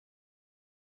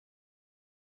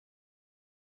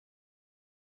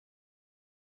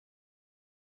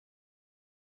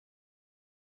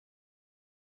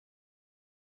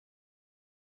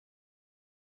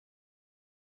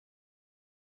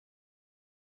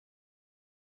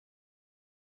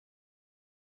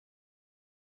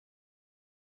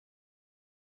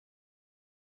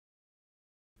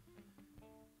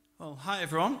Well, hi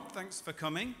everyone. Thanks for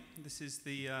coming. This is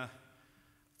the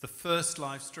first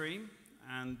live stream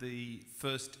and the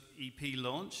first EP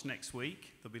launch next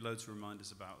week. There'll be loads of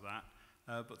reminders about that.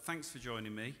 But thanks for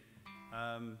joining me.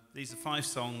 These are 5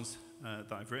 songs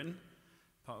that I've written,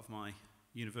 part of my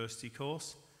university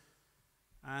course,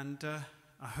 and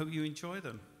I hope you enjoy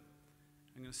them.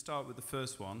 I'm going to start with the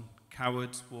first one,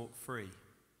 Cowards Walk Free.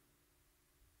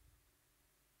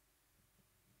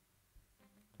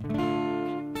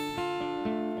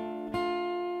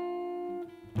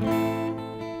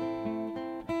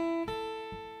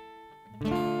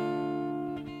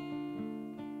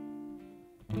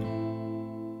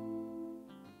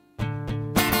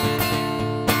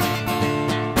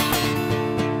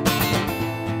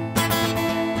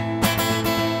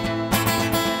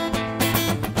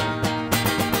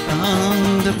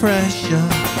 Under pressure,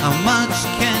 how much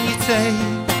can you take?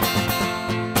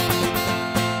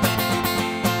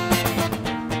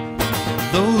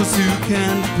 Those who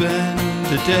can't bend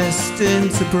are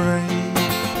destined to break.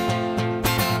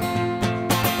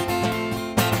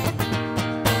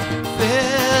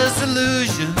 There's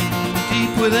illusion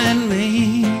deep within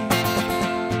me.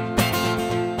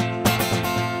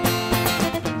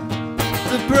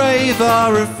 The brave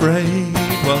are afraid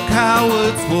while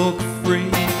cowards walk free.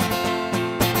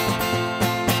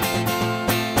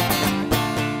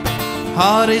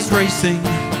 Heart is racing,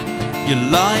 you're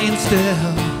lying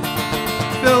still,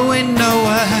 going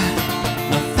nowhere,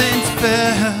 nothing's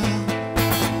fair.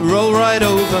 Roll right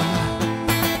over,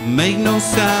 make no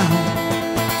sound,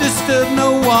 disturb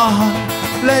no one,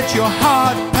 let your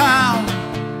heart pound.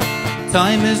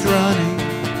 Time is running,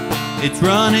 it's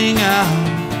running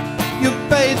out. You're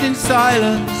bathed in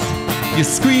silence, you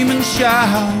scream and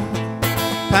shout.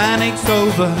 Panic's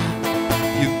over,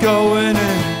 you're going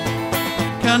in,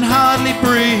 can hardly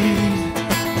breathe,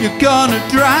 you're gonna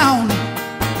drown.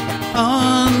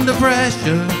 Under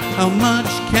pressure, how much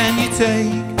can you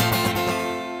take?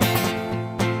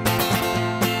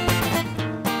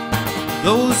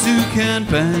 Those who can't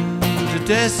bend are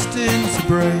destined to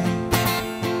break.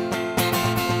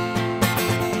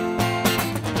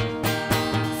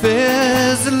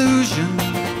 There's illusion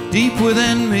deep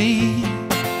within me.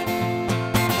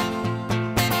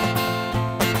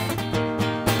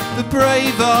 The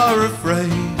brave are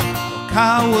afraid, while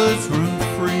cowards run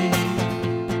free.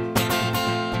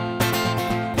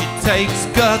 It takes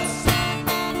guts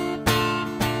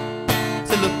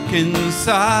to look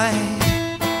inside,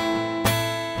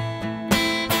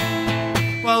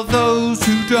 while those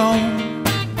who don't,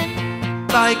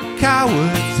 like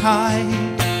cowards, hide.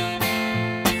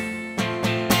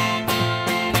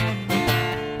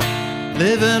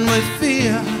 Living with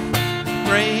fear,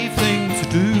 brave thing to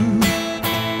do.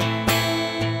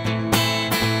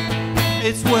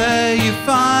 It's where you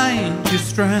find your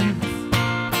strength.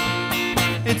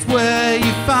 It's where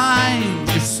you find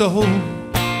your soul.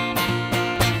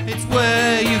 It's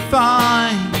where you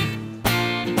find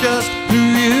just who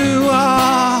you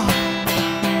are.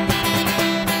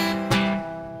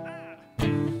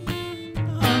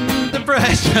 Under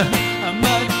pressure, how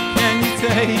much can you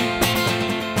take?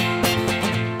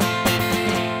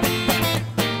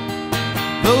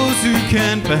 Those who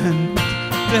can't bend,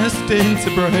 destined to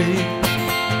break.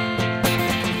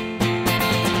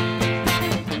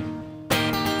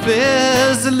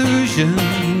 There's illusion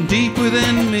deep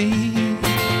within me.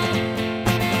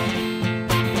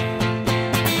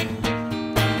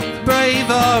 The brave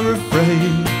are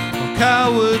afraid, while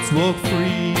cowards walk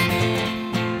free.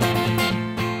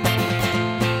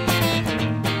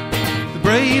 The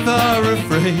brave are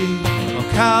afraid, while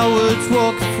cowards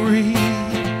walk free.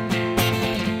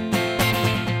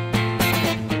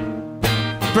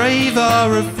 The brave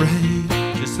are afraid,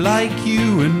 just like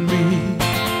you and me.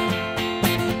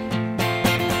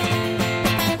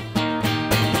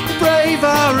 Brave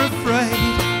are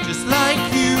afraid, just like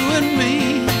you and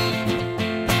me.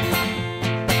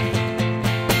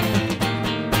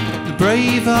 The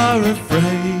brave are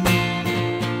afraid,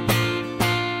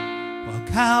 while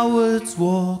cowards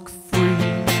walk free.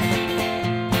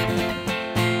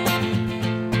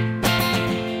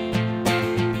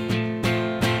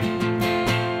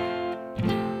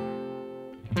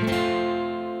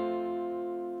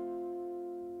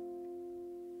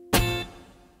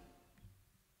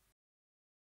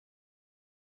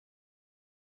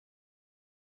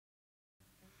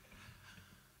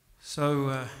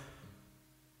 So,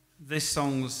 this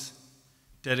song's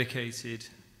dedicated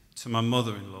to my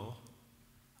mother-in-law.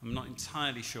 I'm not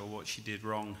entirely sure what she did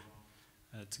wrong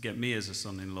to get me as a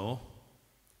son-in-law,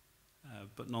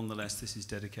 but nonetheless, this is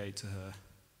dedicated to her.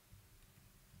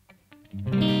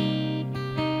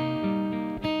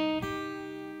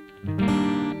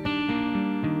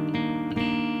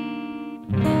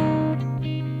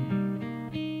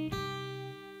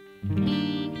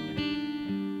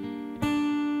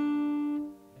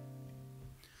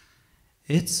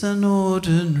 It's an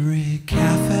ordinary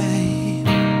cafe.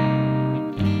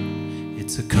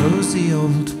 It's a cozy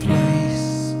old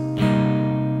place.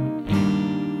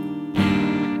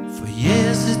 For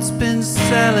years it's been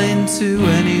selling to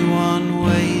anyone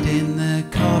waiting their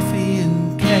coffee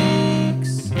and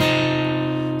cakes.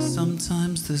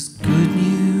 Sometimes there's good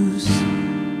news,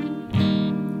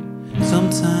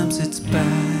 sometimes it's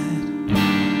bad.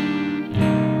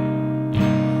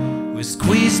 We're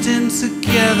squeezed in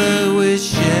together, we're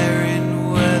sharing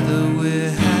whether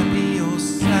we're happy or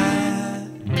sad.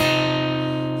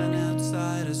 And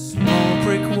outside a small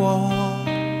brick wall,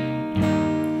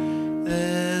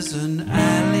 there's an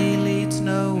alley leads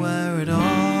nowhere at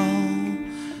all.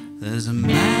 There's a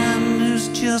man who's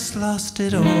just lost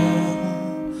it all.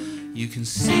 You can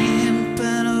see him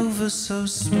bent over so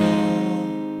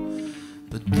small,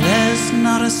 but there's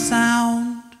not a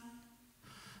sound.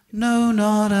 No,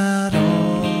 not at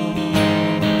all.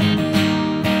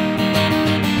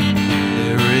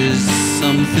 There is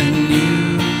something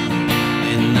new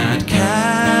in that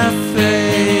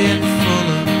cafe in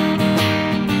Fulham.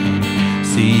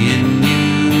 Seeing you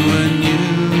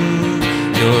anew,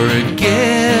 you're a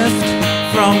gift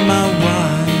from my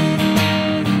wife.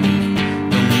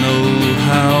 Don't know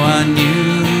how I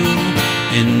knew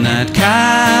in that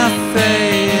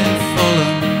cafe in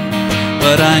Fulham,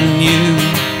 but I knew.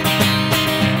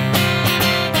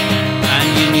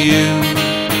 You,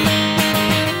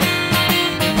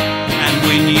 and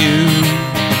we knew,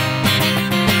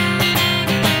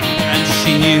 and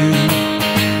she knew,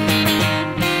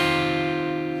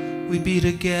 we'd be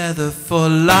together for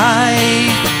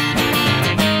life.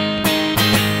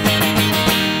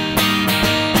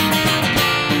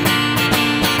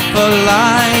 For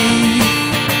life.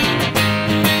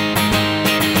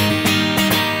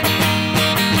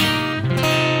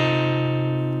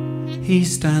 He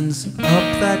stands up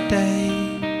that day.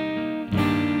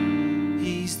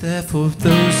 He's there for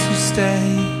those who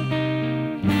stay,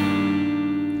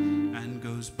 and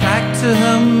goes back to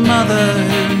her mother,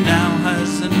 who now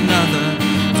has another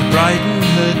to brighten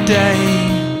her day.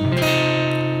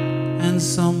 And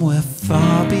somewhere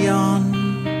far beyond,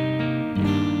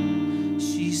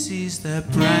 she sees their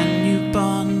brand new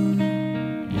bond.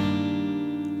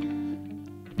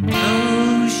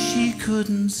 No, she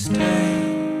couldn't stay.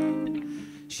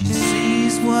 She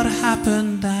sees what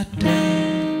happened that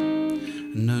day,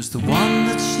 and knows the one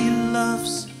that she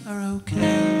loves are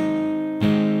okay.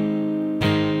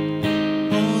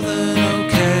 More than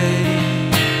okay.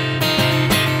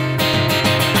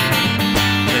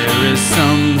 There is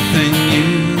something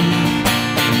new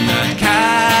in that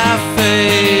cafe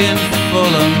in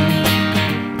Fulham.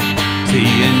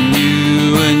 Seeing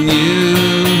you anew,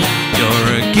 you're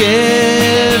a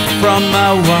gift from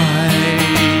my wife.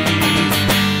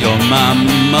 You're my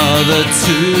mother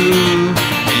too,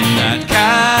 in that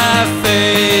cafe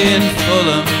in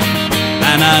Fulham.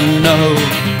 And I know,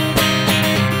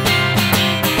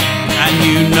 and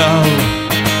you know,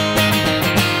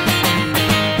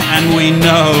 and we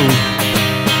know,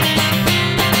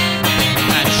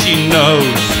 and she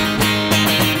knows.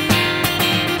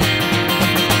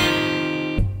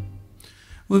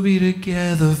 We'll be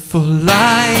together for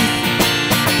life.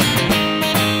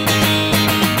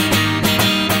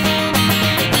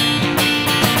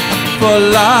 For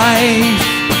life.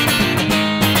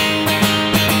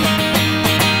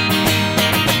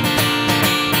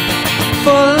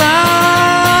 For life.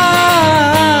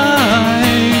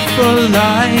 For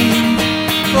life.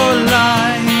 For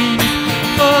life.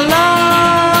 For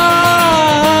life.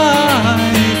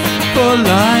 For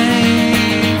life.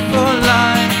 For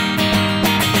life.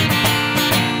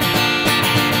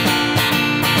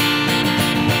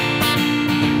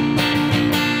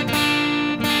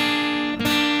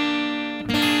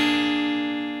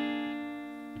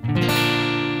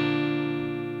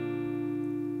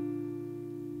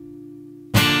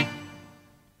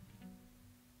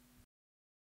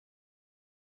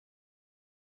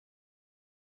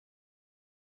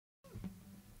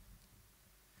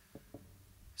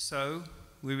 So,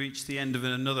 we reached the end of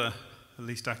another, at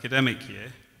least academic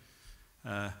year,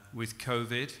 with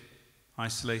COVID,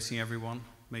 isolating everyone,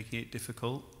 making it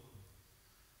difficult.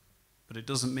 But it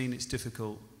doesn't mean it's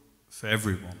difficult for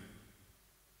everyone.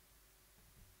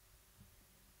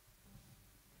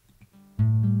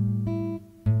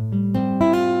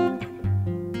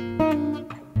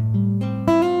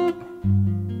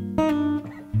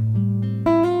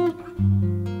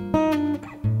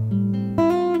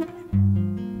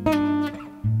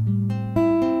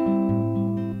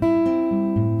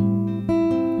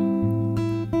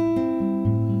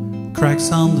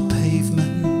 Cracks on the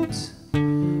pavement,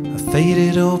 a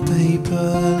faded old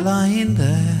paper lying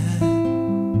there.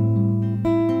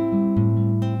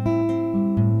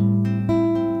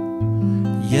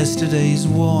 Yesterday's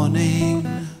warning,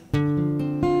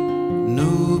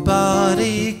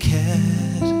 nobody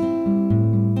cared.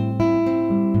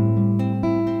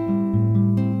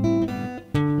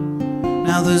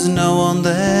 Now there's no one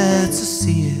there to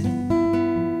see it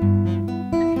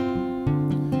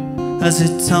as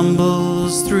it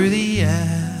tumbles through the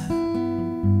air.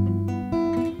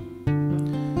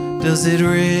 Does it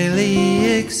really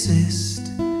exist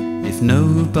if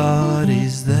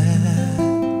nobody's there?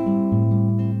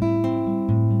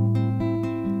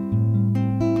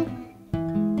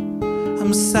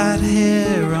 I'm sat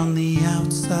here on the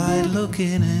outside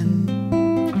looking in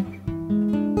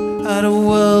at a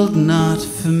world not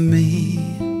for me,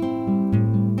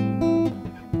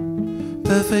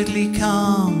 perfectly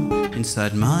calm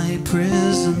inside my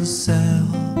prison cell.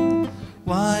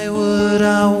 Why would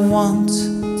I want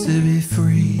to be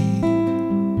free?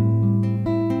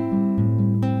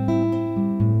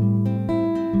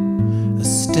 A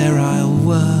sterile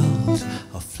world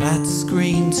of flat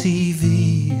screen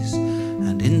TVs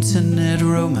and internet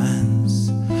romance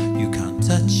you can't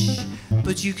touch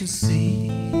but you can see.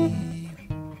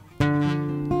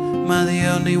 Am I the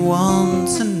only one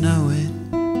to know it?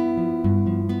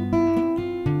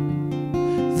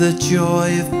 The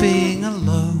joy of being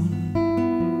alone.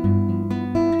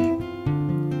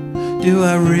 Do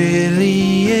I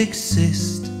really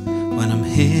exist when I'm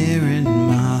here in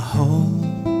my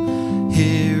home?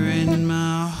 Here in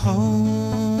my home.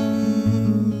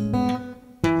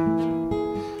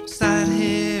 Sat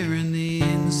here in the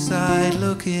inside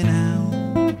looking out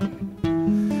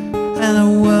at a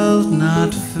world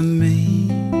not for me,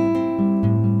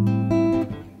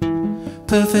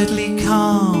 perfectly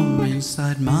calm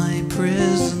inside my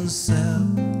prison cell.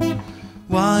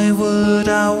 Why would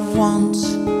I want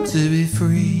to be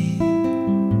free?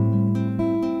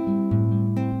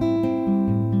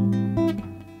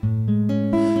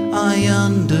 I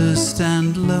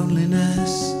understand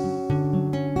loneliness,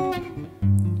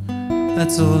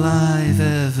 that's all I've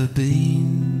ever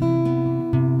been.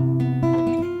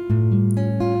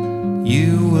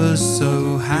 You were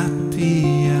so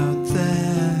happy out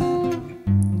there,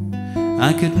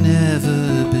 I could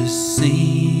never be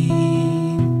seen.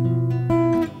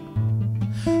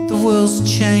 The world's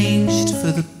changed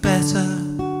for the better.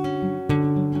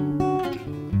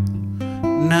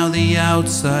 Now the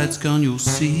outside's gone, you'll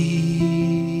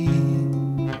see.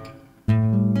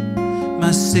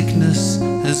 My sickness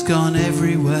has gone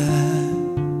everywhere.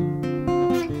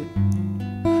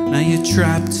 Now you're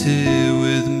trapped here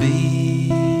with me.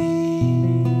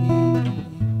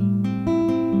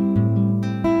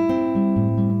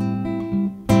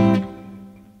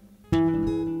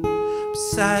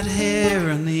 Sat here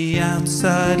on the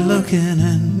outside looking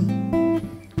in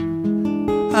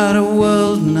at a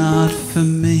world not for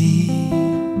me,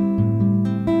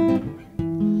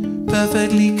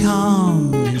 perfectly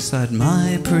calm inside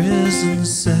my prison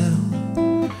cell.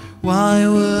 Why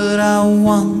would I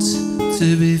want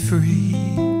to be free?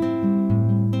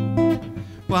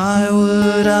 Why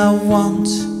would I want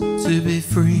to be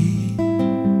free?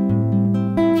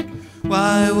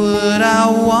 Why would I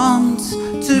want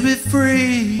to be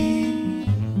free?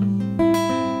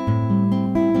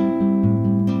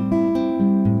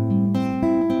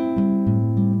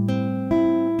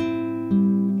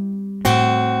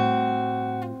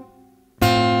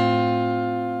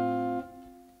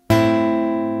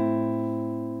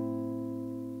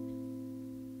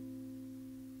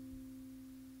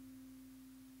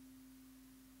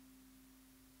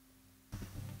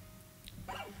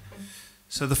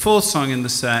 So the fourth song in the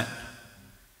set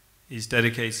is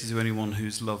dedicated to anyone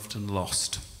who's loved and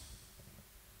lost.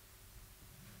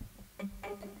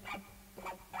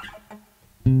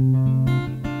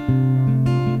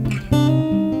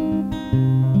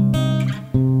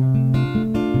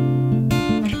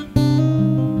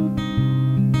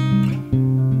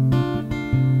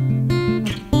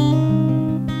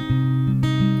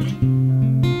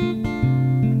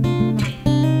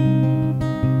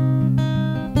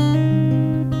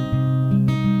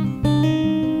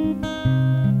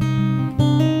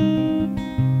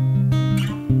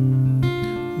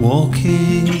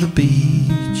 Walking the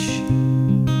beach,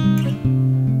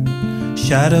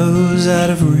 shadows out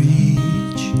of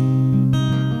reach,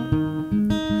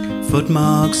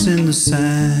 footmarks in the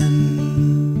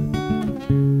sand,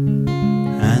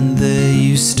 and there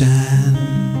you stand.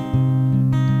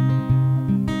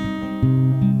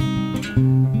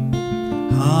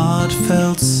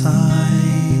 Heartfelt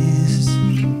sighs,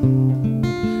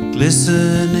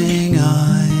 glistening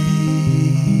eyes,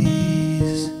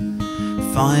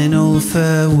 final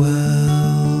farewells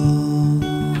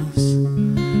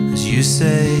as you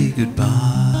say goodbye.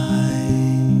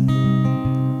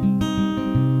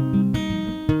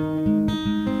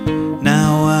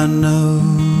 Now I know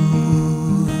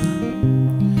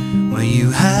where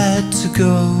you had to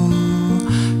go.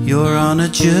 You're on a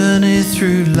journey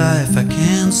through life I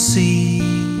can't see.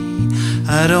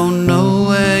 I don't know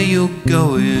where you're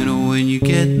going or when you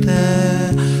get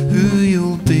there who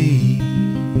you'll be.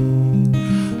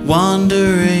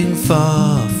 Wandering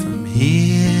far from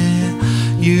here,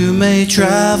 you may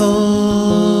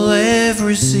travel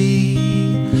every sea,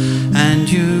 and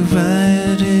you'll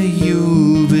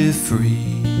be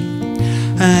free,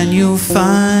 and you'll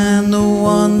find the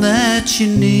one that you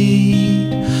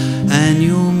need, and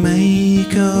you'll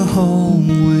make a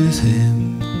home with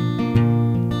him,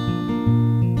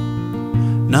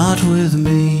 not with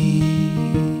me.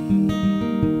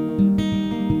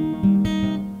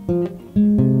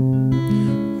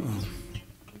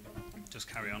 Just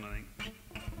carry on, I think.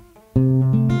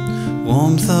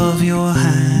 Warmth of your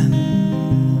hand,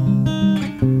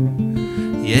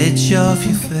 the edge of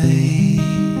your face,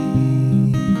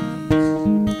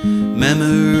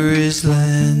 memories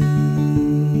lens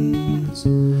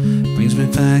brings me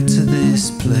back to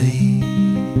this place.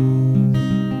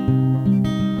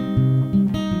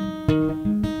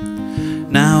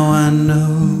 Now I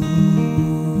know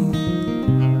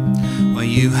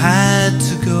where you had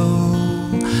to go.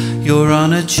 You're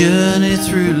on a journey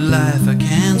through life I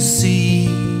can't see.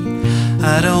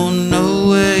 I don't know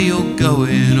where you're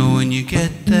going or when you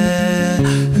get there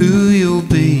who you'll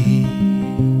be.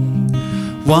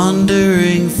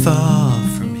 Wandering far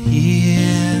from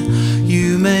here,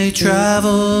 you may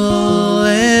travel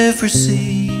every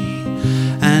sea,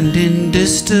 and in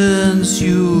distance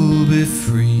you'll be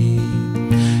free,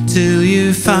 till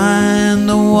you find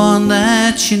the one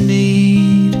that you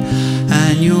need,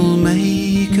 and you'll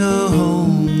make a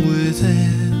home with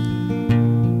him,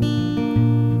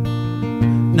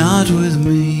 not with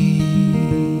me.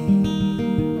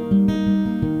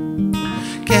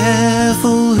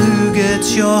 Careful who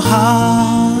gets your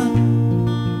heart.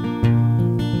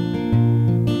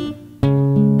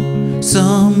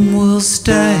 Some will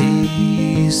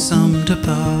stay, some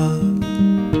depart.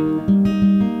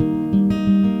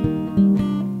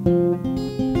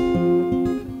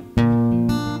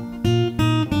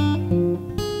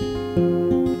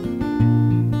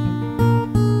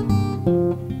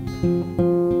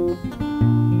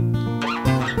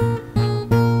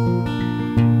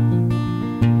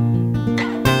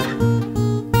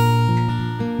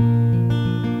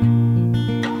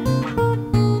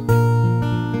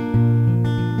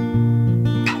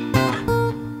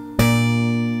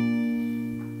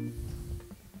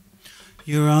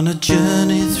 You're on a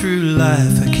journey through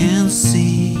life I can't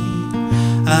see.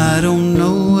 I don't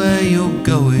know where you're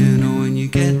going or when you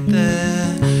get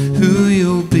there who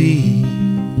you'll be.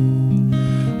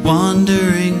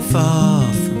 Wandering far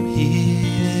from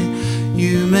here,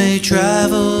 you may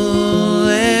travel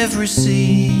every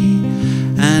sea,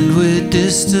 and with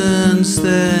distance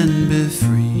then be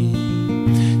free,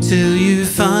 till you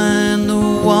find the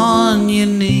one you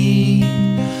need,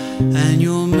 and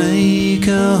you'll make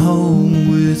a home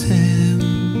with him,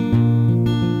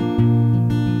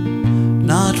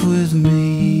 not with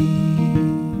me.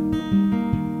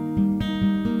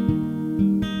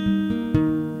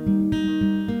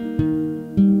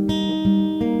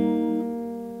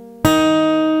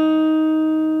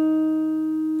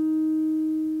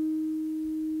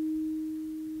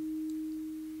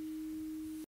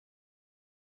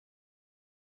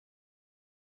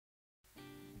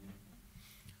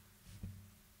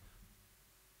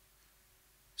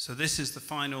 So this is the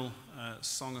final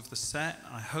song of the set.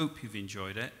 I hope you've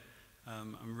enjoyed it.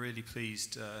 I'm really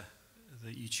pleased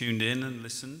that you tuned in and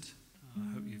listened. I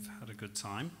hope you've had a good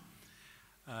time.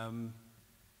 As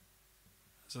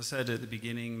I said at the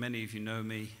beginning, many of you know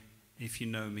me. If you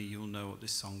know me, you'll know what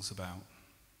this song's about.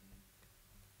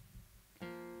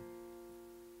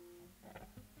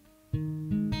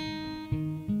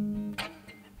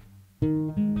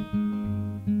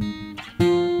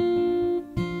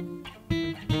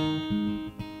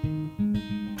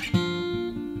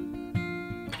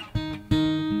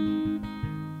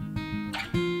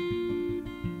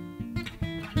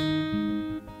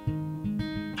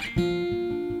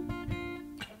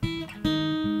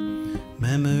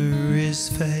 Memories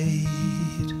fade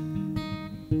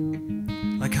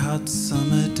like hot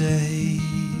summer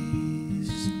days,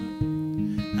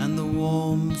 and the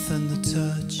warmth and the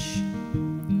touch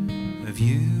of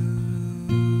you,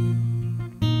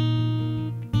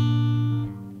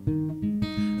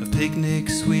 of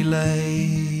picnics we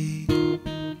played,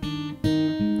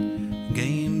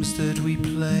 games that we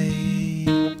played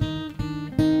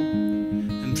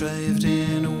and drifted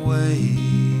in a way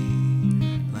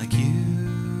like you.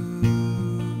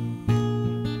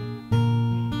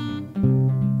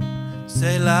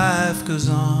 Say life goes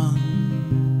on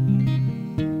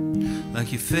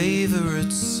like your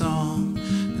favorite song,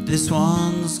 but this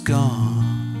one's gone.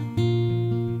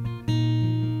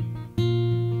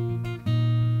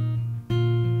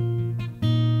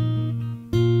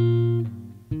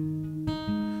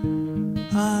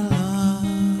 Our love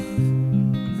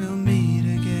will meet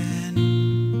again.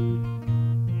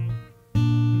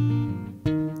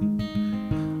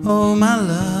 Oh, my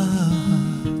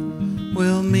love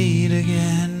will meet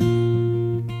again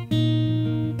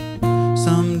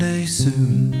someday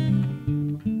soon.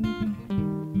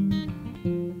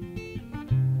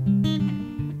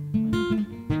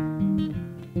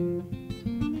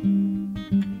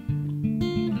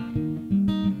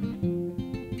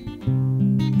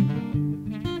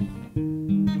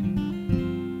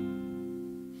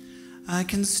 I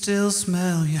can still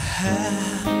smell your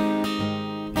hair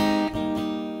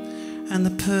and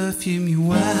the perfume you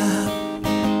wear.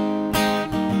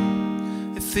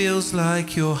 It feels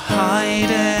like you're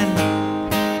hiding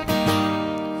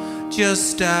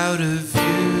just out of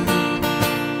view.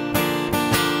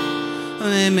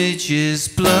 Images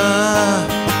blur,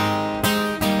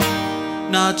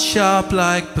 not sharp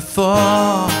like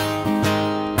before.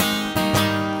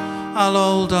 I'll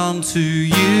hold on to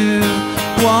you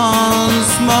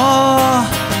once more,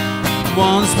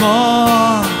 once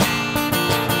more.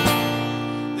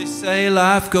 They say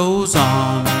life goes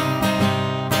on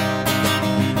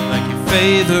like your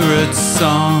favorite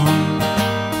song.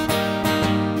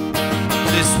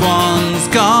 This one's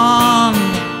gone.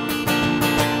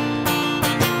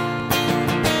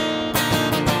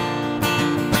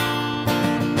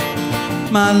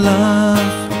 My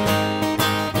love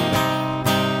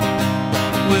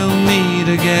will meet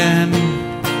again.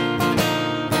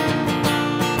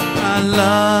 My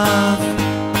love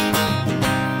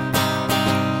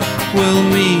will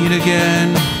meet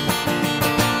again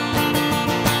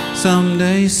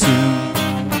someday soon.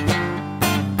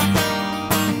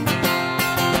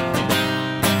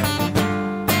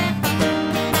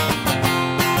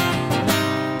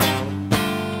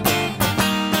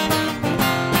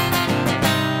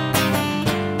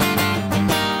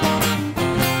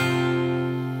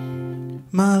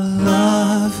 My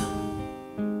love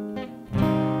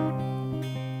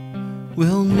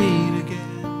will meet again.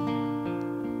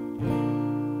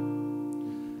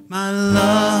 My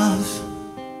love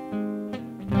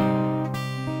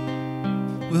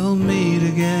will meet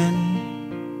again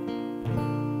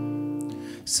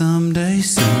someday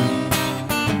soon.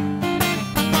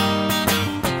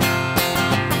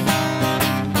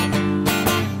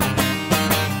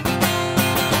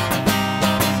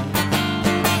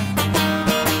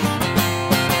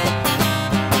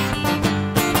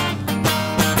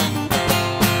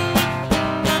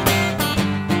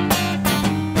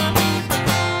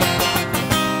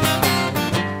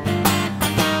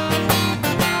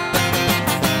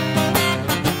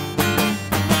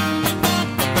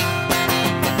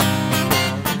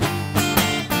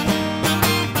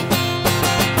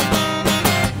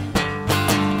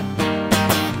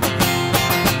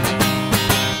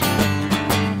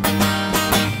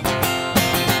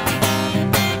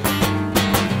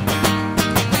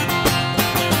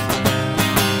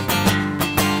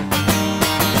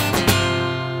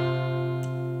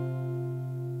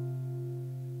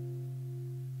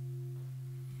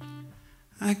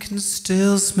 I can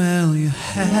still smell your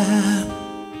hair